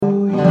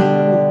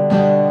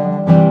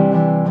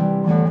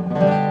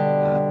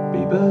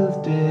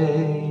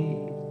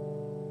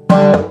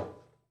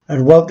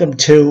and welcome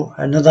to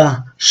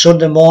another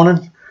Sunday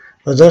morning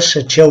with us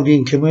at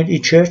Chaldean Community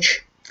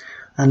Church.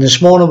 And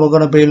this morning we're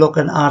going to be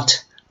looking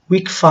at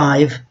week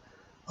 5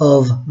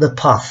 of The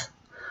Path.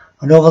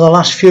 And over the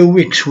last few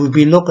weeks we've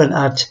been looking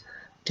at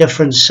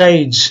different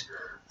sides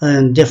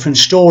and different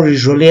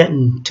stories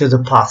relating to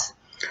the path.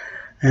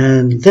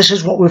 And this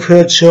is what we've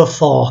heard so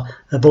far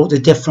about the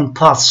different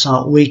paths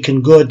that we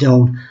can go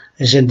down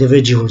as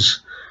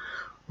individuals.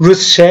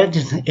 Ruth said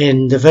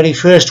in the very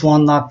first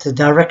one that the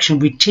direction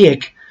we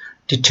take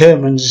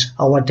determines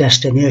our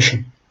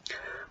destination,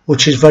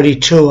 which is very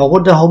true. I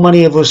wonder how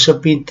many of us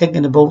have been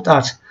thinking about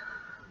that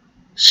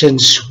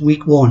since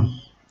week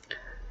 1.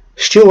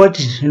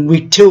 Stuart in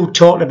week 2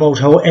 talked about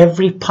how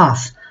every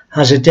path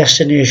has a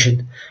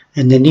destination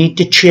and the need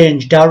to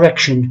change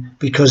direction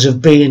because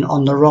of being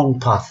on the wrong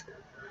path.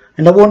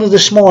 And I wonder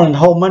this morning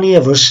how many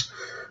of us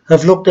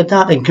have looked at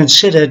that and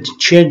considered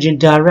changing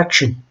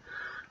direction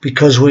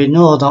because we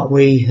know that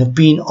we have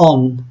been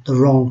on the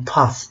wrong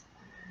path.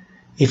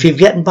 If you're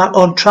getting back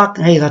on track,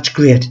 hey, that's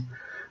great.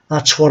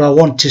 That's what I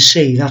want to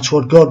see. That's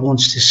what God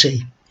wants to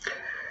see.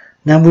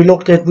 Then we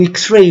looked at week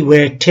 3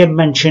 where Tim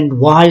mentioned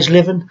wise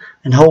living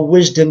and how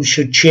wisdom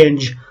should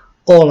change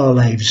all our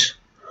lives.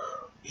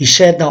 He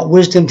said that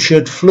wisdom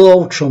should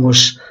flow out from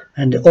us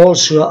and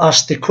also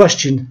asked the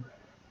question,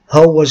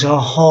 how was our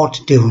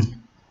heart doing?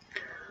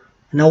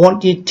 And I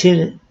want you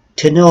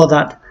to know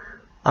that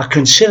I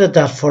considered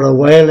that for a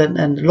while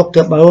and looked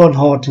at my own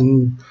heart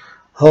and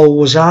how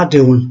was I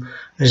doing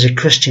as a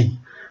Christian.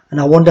 And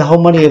I wonder how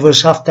many of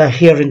us, after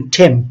hearing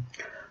Tim,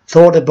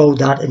 thought about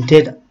that and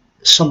did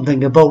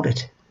something about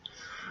it.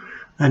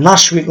 And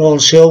last week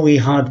also we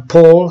had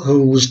Paul,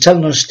 who was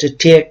telling us to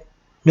take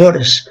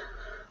notice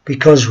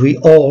because we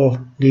all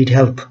need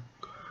help.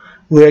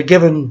 We are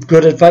given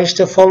good advice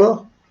to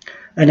follow.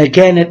 And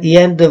again at the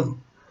end of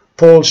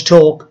Paul's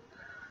talk,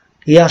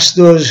 he asked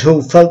those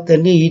who felt the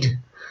need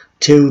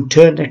to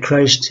turn to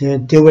Christ to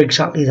do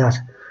exactly that.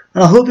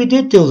 And I hope he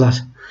did do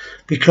that,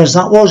 because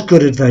that was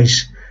good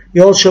advice. He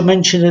also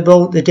mentioned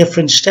about the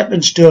different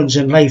stepping stones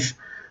in life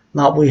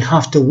that we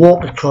have to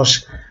walk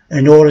across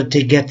in order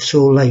to get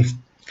through life.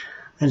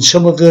 And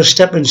some of those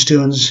stepping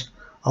stones,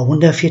 I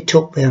wonder if you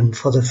took them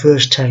for the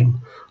first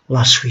time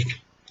last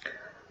week.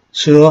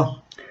 So,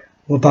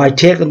 by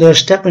taking those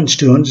stepping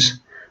stones,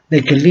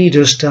 they can lead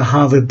us to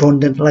have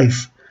abundant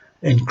life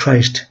in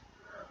Christ.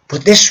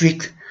 But this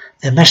week,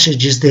 the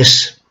message is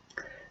this.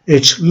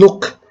 It's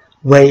look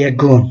where you're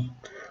going.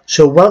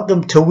 So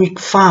welcome to week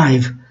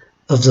 5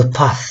 of The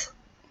Path.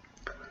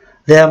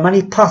 There are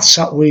many paths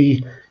that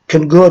we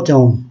can go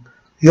down.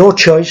 Your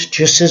choice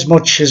just as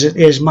much as it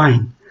is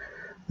mine.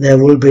 There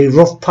will be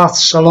rough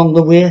paths along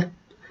the way.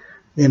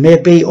 There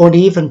may be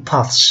uneven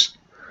paths.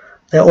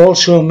 There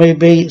also may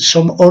be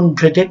some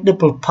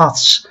unpredictable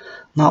paths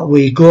that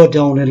we go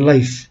down in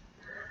life.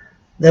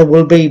 There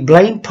will be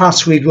blind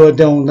paths we go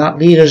down that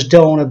lead us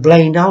down a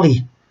blind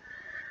alley.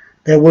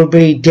 There will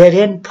be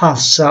dead-end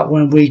paths that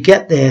when we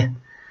get there,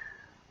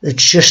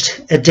 it's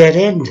just a dead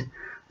end.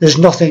 There's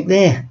nothing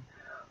there.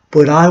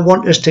 But I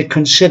want us to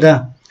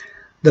consider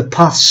the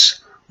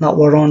paths that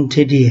we're on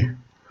today.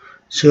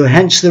 So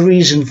hence the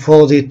reason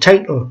for the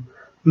title,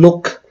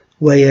 Look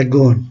Where You're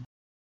Going.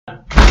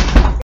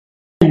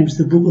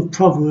 The book of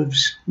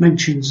Proverbs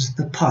mentions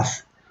the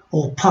path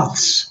or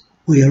paths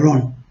we are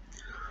on.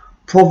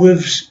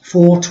 Proverbs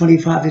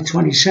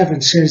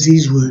 4:25-27 says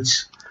these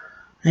words,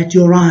 let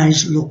your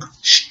eyes look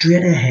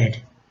straight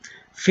ahead.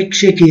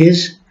 Fix your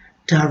gaze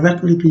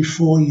directly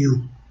before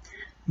you.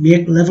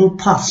 Make level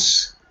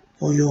paths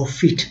for your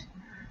feet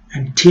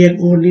and take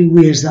only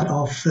ways that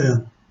are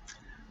firm.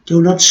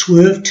 Do not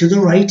swerve to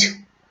the right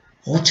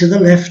or to the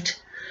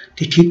left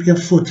to keep your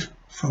foot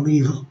from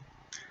evil.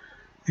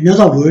 In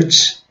other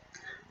words,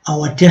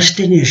 our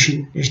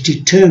destination is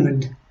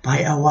determined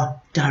by our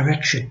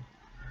direction.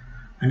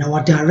 And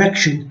our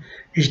direction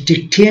is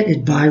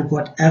dictated by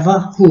whatever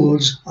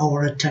holds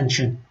our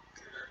attention.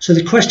 So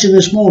the question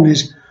this morning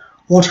is,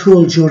 what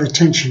holds your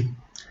attention?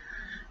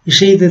 You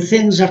see, the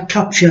things that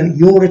capture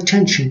your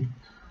attention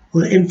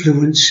will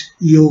influence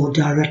your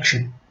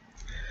direction.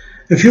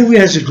 A few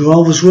years ago,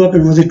 I was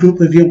working with a group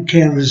of young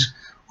carers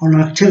on an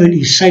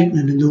activity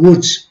cycling in the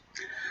woods.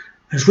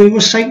 As we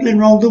were cycling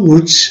around the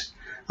woods,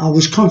 I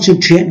was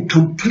concentrating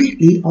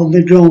completely on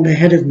the ground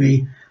ahead of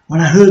me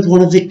when I heard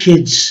one of the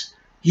kids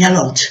yell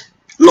out,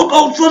 look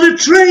out for the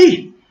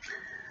tree!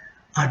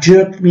 I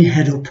jerked my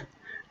head up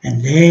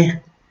and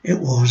there it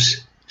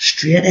was,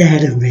 straight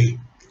ahead of me.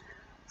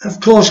 Of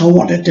course I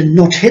wanted to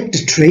not hit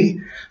the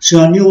tree,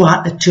 so I knew I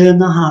had to turn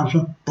the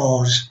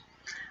handlebars.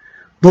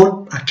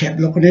 But I kept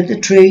looking at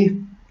the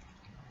tree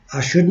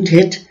I shouldn't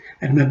hit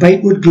and my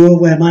bike would go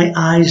where my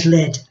eyes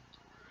led.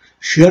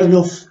 Sure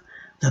enough,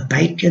 the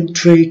bike and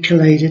tree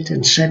collided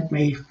and sent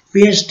me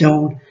face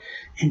down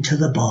into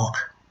the bark.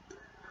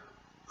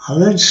 I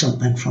learned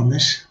something from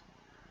this,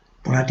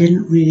 but I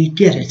didn't really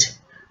get it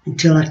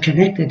until I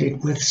connected it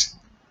with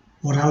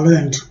what I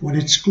learned when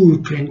at school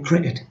playing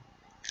cricket.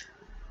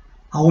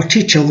 Our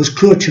teacher was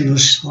coaching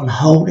us on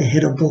how to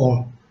hit a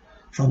ball,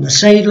 From the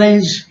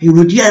sidelines, he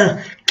would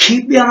yell,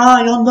 "Keep your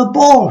eye on the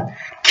ball!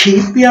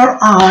 Keep your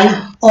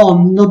eye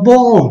on the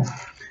ball!"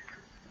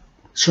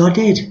 So I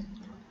did,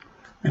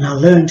 and I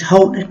learned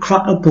how to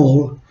crack a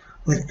ball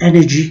with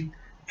energy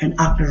and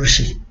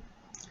accuracy.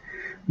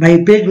 My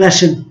big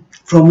lesson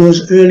from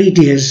those early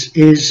days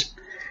is,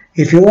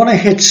 if you want to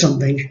hit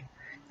something,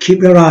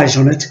 keep your eyes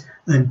on it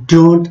and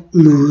don't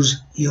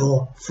lose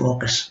your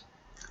focus.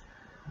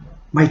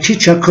 My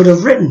teacher could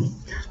have written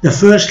the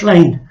first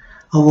line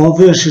of our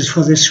verses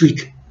for this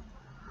week.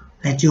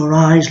 Let your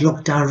eyes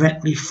look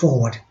directly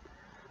forward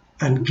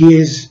and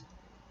gaze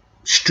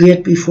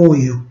straight before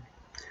you.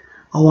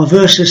 Our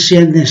verse is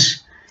saying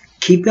this: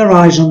 keep your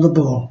eyes on the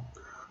ball.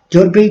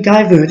 Don't be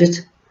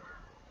diverted.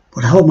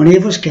 But how many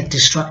of us get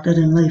distracted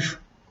in life?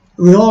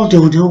 We all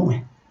do, don't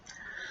we?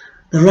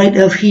 The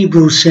writer of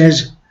Hebrews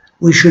says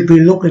we should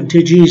be looking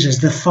to Jesus,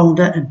 the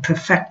founder and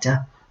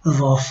perfecter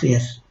of our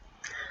faith.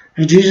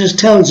 And Jesus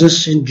tells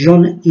us in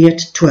John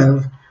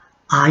 8:12,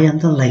 I am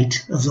the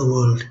light of the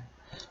world.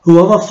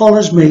 Whoever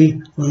follows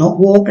me will not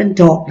walk in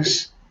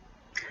darkness,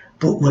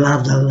 but will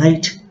have the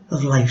light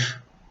of life.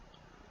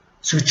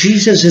 So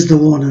Jesus is the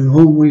one on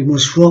whom we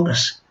must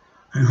focus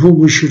and whom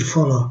we should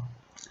follow.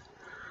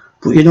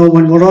 But you know,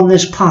 when we're on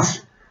this path,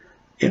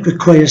 it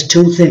requires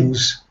two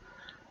things.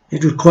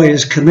 It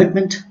requires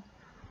commitment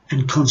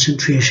and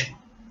concentration.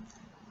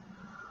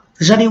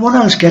 Does anyone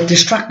else get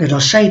distracted or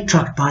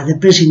sidetracked by the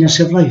busyness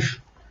of life?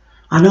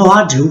 I know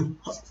I do.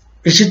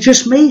 Is it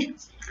just me?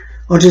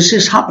 Or does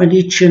this happen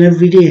each and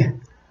every day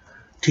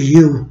to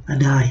you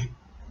and I?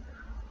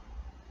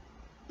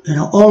 You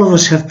know, all of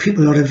us have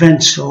people or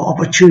events or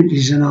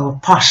opportunities in our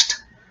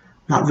past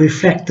that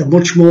reflect the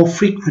much more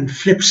frequent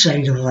flip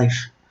side of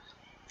life.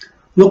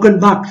 Looking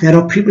back, there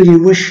are people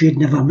you wish you'd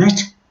never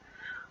met,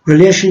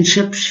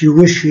 relationships you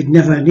wish you'd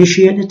never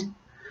initiated,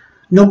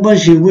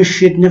 numbers you wish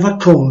you'd never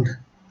called,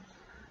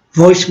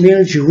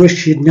 voicemails you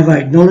wish you'd never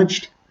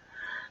acknowledged,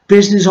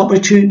 business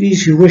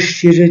opportunities you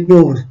wished you'd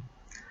ignored.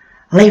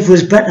 Life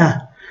was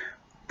better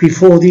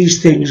before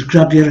these things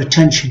grabbed your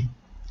attention.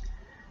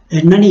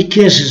 In many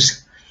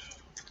cases,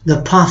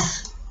 the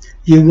path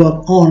you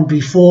were on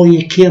before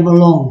you came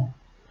along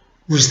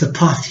was the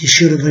path you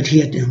should have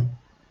adhered to.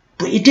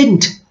 But you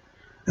didn't.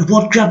 And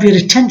what grabbed your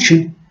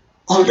attention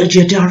altered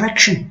your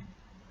direction.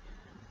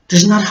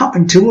 Doesn't that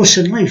happen to us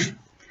in life?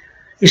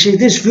 You see,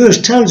 this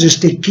verse tells us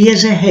to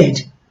gaze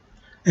ahead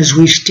as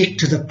we stick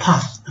to the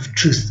path of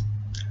truth.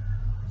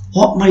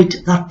 What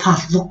might that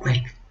path look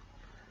like?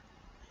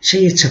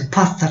 See, it's a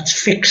path that's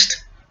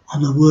fixed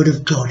on the Word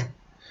of God.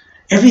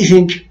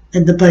 Everything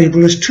in the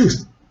Bible is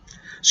truth.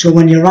 So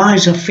when your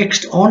eyes are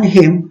fixed on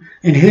Him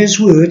and His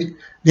Word,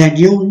 then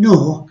you'll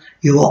know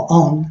you are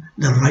on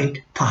the right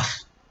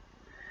path.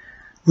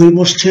 We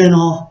must turn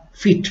our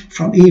feet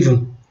from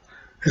evil,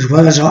 as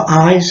well as our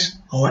eyes,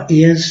 our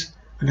ears,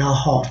 and our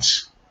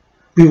hearts.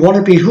 We want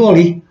to be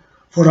holy,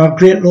 for our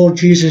great Lord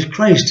Jesus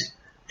Christ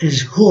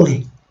is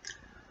holy.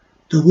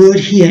 The word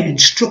here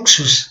instructs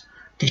us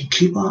to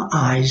keep our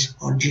eyes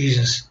on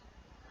Jesus.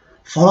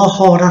 Follow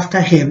hard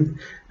after Him,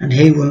 and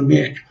He will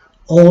make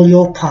all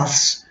your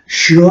paths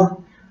sure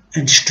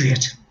and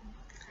straight.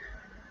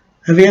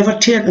 Have you ever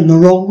taken the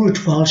wrong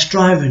route whilst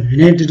driving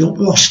and ended up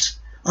lost?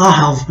 I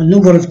have, a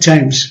number of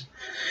times.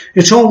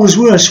 It's always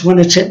worse when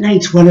it's at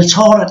night, when it's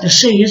harder to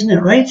see, isn't it,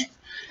 right?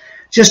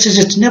 Just as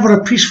it's never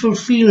a peaceful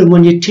feeling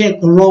when you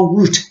take the wrong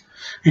route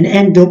and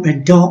end up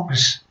in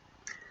darkness.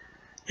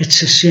 It's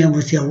the same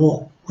with your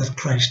walk with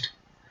Christ.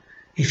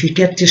 If you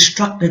get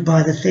distracted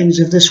by the things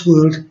of this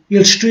world,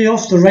 you'll stray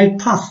off the right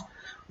path,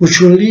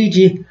 which will lead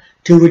you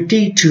to a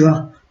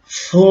detour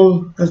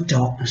full of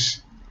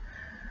darkness.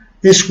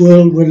 This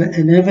world will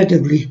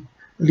inevitably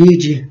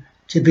lead you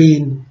to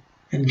being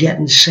and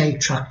getting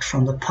sidetracked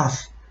from the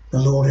path the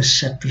Lord has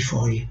set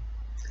before you.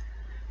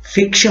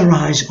 Fix your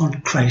eyes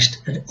on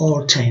Christ at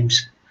all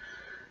times.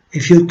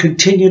 If you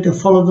continue to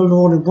follow the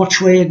Lord and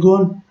watch where you're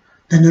going,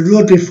 then the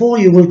road before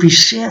you will be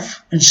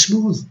safe and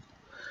smooth.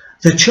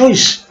 The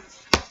choice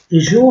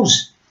is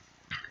yours.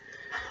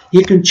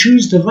 You can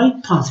choose the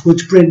right path,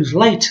 which brings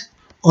light,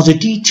 or the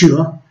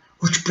detour,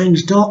 which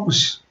brings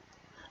darkness.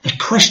 The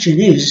question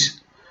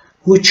is,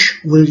 which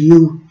will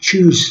you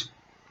choose?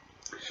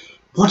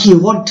 What do you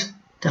want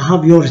to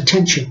have your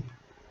attention?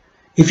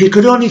 If you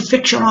could only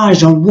fix your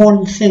eyes on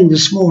one thing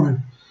this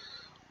morning,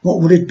 what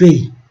would it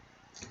be?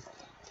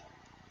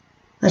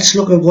 Let's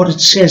look at what it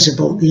says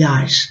about the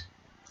eyes.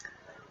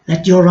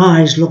 Let your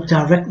eyes look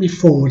directly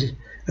forward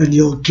and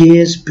your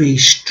gaze be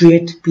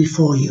straight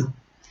before you.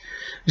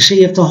 You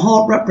see, if the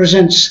heart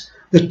represents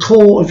the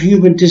core of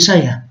human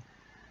desire,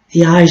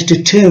 the eyes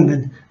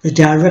determine the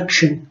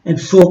direction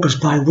and focus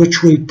by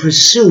which we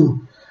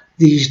pursue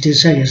these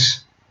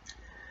desires.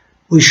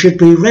 We should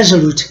be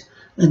resolute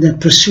in the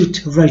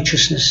pursuit of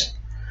righteousness.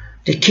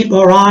 To keep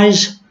our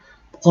eyes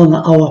on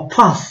our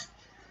path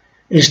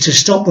is to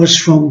stop us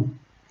from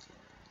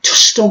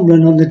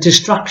stumbling on the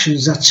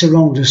distractions that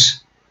surround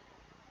us.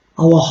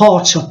 Our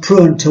hearts are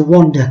prone to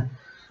wander,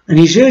 and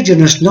He's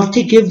urging us not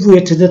to give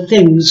way to the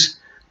things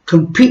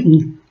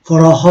competing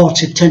for our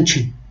heart's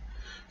attention.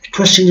 The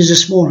question is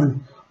this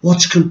morning,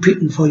 what's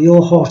competing for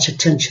your heart's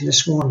attention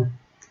this morning?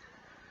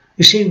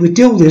 You see, we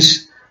do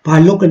this by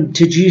looking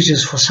to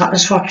Jesus for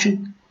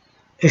satisfaction,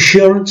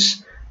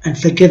 assurance and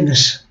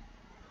forgiveness.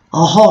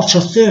 Our hearts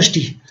are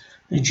thirsty,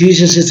 and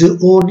Jesus is the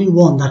only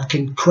one that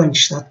can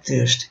quench that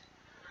thirst.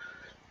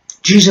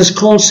 Jesus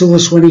calls to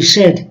us when he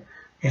said,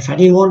 "If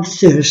anyone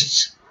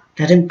thirsts,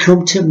 let him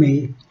come to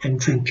me and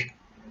drink.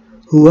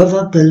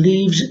 Whoever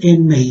believes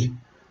in me,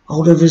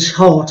 out of his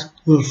heart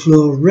will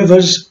flow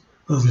rivers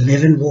of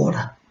living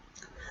water."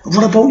 And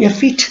what about your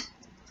feet?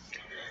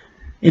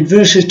 In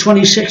verses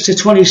 26 to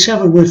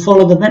 27, we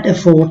follow the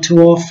metaphor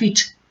to our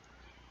feet.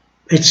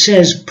 It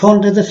says,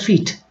 ponder the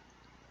feet.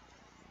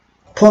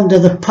 Ponder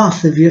the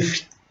path of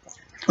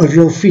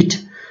your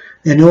feet,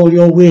 then all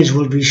your ways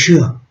will be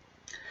sure.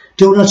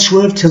 Do not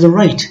swerve to the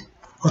right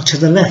or to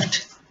the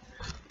left.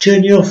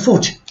 Turn your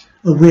foot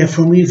away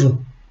from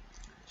evil.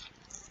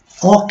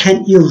 R.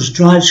 Kent Hughes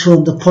drives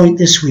home the point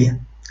this way.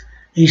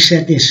 He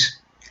said this: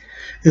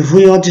 if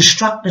we are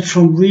distracted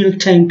from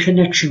real-time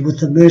connection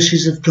with the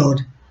mercies of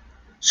God,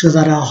 so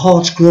that our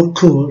hearts grow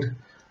cold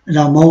and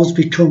our mouths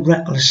become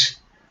reckless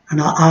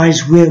and our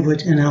eyes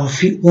wayward and our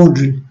feet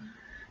wandering,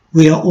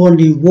 we are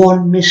only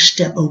one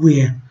misstep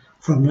away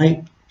from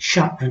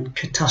life-shattering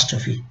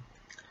catastrophe.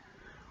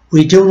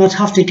 We do not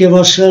have to give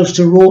ourselves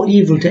to raw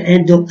evil to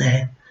end up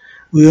there.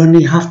 We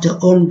only have to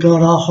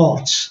unguard our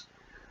hearts.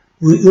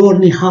 We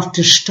only have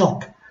to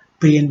stop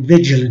being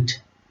vigilant.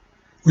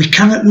 We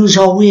cannot lose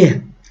our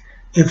way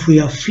if we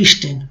are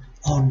feasting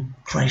on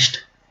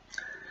Christ.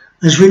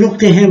 As we look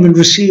to him and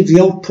receive the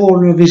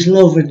outpouring of his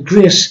love and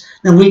grace,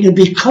 then we can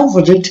be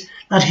confident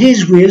that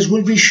his ways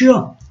will be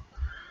sure.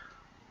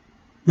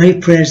 My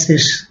prayer is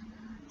this: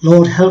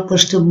 Lord, help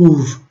us to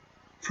move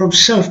from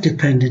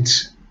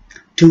self-dependence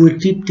to a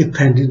deep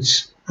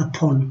dependence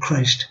upon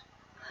Christ.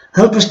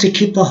 Help us to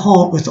keep the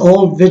heart with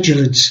all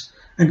vigilance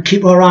and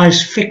keep our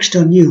eyes fixed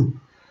on you,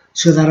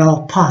 so that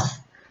our path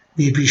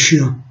may be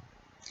sure.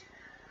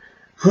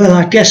 Well,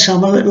 I guess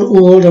I'm a little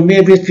old, or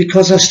maybe it's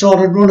because I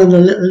started running a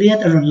little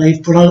later in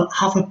life, but I'll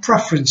have a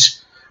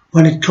preference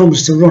when it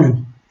comes to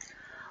running.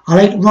 I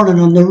like running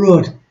on the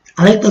road.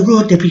 I like the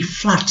road to be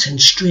flat and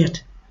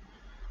straight.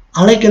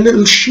 I like a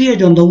little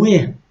shade on the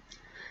way.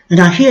 And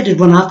I hate it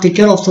when I have to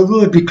get off the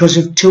road because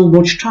of too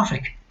much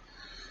traffic.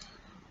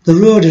 The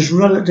road is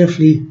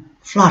relatively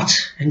flat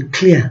and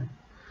clear.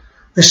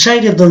 The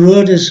side of the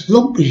road is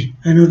lumpy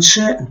and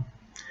uncertain.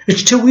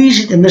 It's too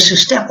easy to miss a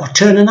step or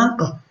turn an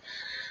ankle.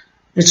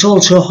 It's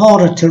also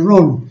harder to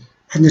run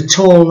in the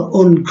tall,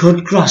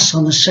 uncut grass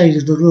on the side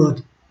of the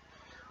road.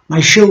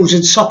 My shoes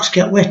and socks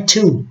get wet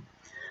too.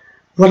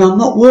 When I'm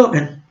not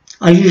working,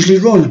 I usually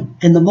run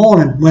in the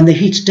morning when the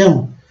heat's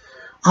down.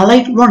 I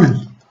like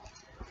running,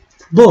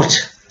 but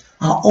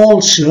I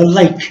also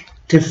like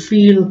to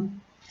feel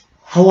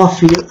how I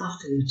feel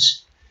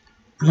afterwards.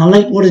 And I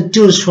like what it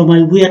does for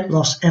my weight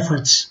loss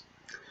efforts.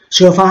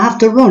 So if I have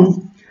to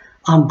run,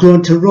 I'm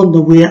going to run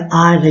the way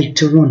I like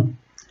to run.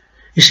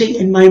 You see,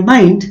 in my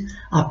mind,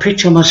 I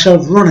picture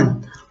myself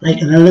running like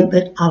an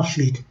Olympic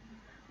athlete.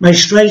 My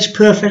stride's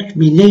perfect,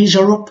 my knees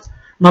are up,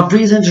 my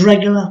breathing's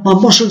regular, my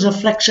muscles are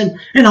flexing,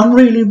 and I'm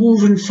really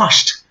moving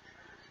fast.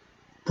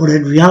 But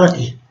in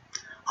reality,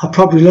 I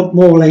probably look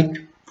more like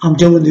I'm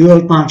doing the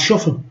old man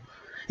shuffle.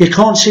 You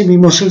can't see my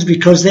muscles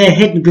because they're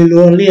hidden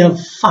below a layer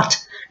of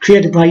fat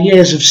created by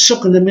years of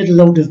sucking the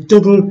middle out of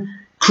double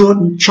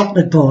Croton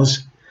chocolate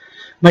bars.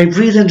 My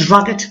breathing's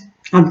ragged,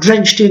 I'm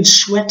drenched in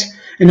sweat,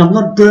 and I'm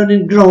not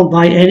burning ground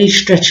by any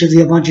stretch of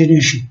the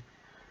imagination.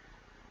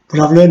 But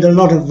I've learned a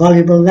lot of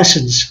valuable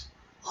lessons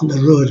on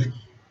the road.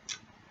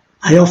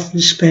 I often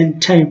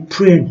spend time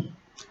praying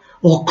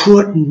or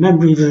quoting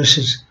memory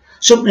verses.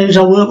 Sometimes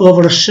I work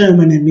over a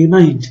sermon in my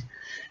mind.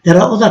 There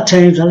are other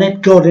times I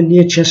let God and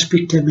nature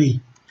speak to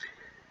me.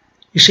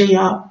 You see,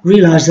 I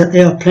realise that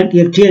there are plenty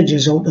of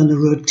dangers out on the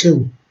road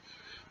too.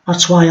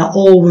 That's why I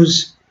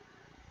always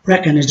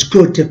reckon it's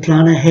good to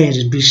plan ahead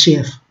and be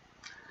safe.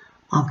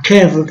 I'm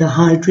careful to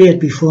hydrate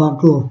before I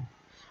go.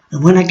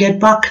 And when I get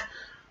back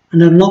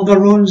and on longer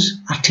runs,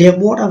 I take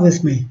water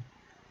with me.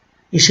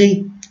 You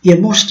see, you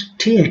must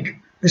take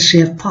the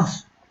safe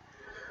path.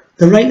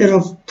 The writer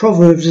of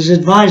Proverbs is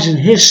advising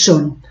his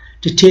son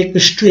to take the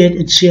straight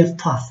and safe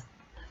path.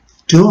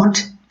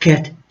 Don't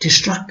get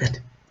distracted.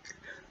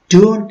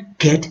 Don't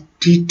get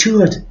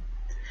detoured.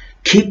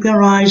 Keep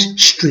your eyes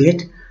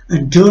straight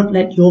and don't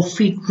let your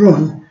feet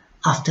run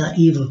after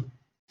evil.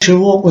 To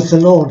walk with the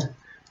Lord,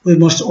 we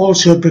must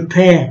also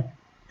prepare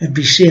and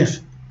be safe.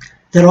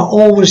 There are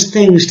always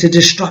things to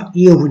distract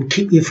you and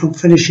keep you from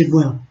finishing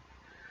well.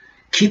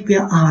 Keep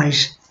your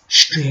eyes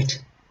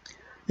straight.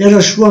 Let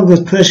us run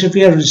with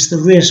perseverance the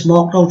race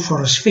marked out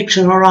for us,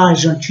 fixing our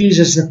eyes on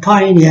Jesus, the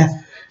pioneer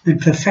and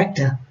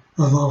perfecter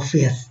of our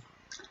faith.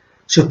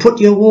 So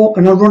put your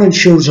walking and running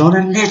shoes on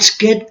and let's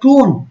get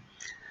going.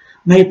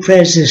 My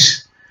prayer is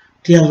this: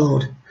 dear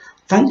Lord,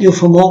 thank you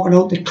for marking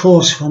out the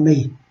course for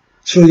me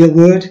through your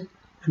word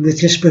and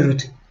with your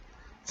spirit.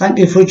 Thank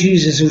you for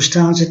Jesus, who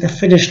stands at the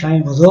finish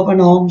line with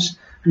open arms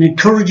and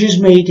encourages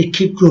me to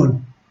keep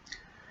going.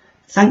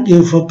 Thank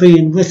you for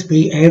being with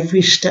me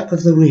every step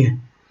of the way.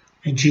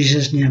 In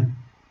Jesus' name,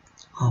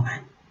 amen.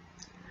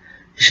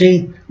 You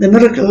see, the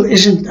miracle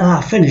isn't that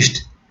I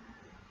finished.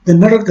 The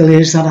miracle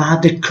is that I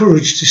had the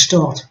courage to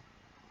start.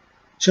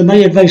 So my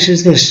advice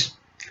is this: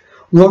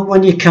 run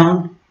when you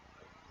can,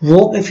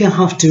 walk if you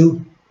have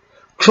to,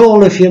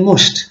 crawl if you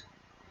must,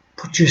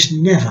 but just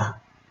never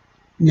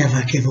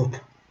give up.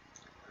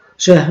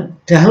 So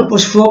to help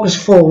us focus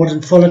forward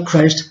and follow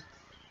Christ,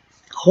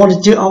 I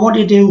want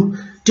you to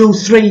do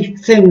 3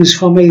 things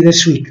for me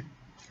this week.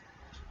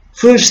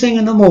 First thing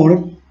in the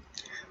morning,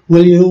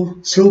 will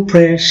you, through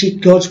prayer,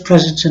 seek God's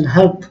presence and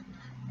help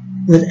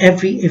with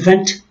every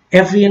event,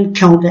 every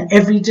encounter,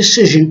 every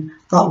decision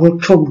that will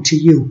come to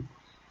you.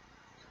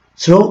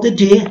 Throughout the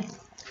day,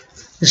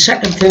 the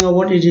second thing I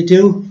want you to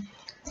do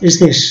is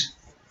this: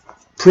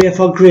 pray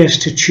for grace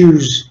to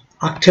choose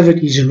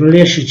activities and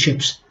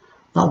relationships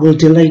that will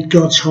delight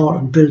God's heart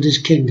and build His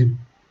kingdom.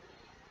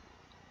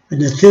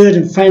 And the third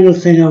and final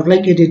thing I would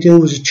like you to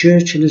do as a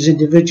church and as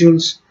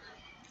individuals,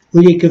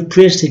 will you give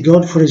praise to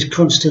God for His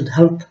constant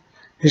help,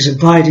 His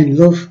abiding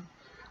love,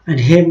 and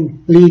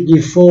Him leading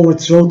you forward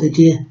throughout the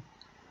day.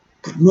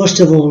 But most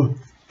of all,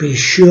 be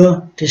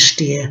sure to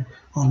stay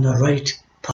on the right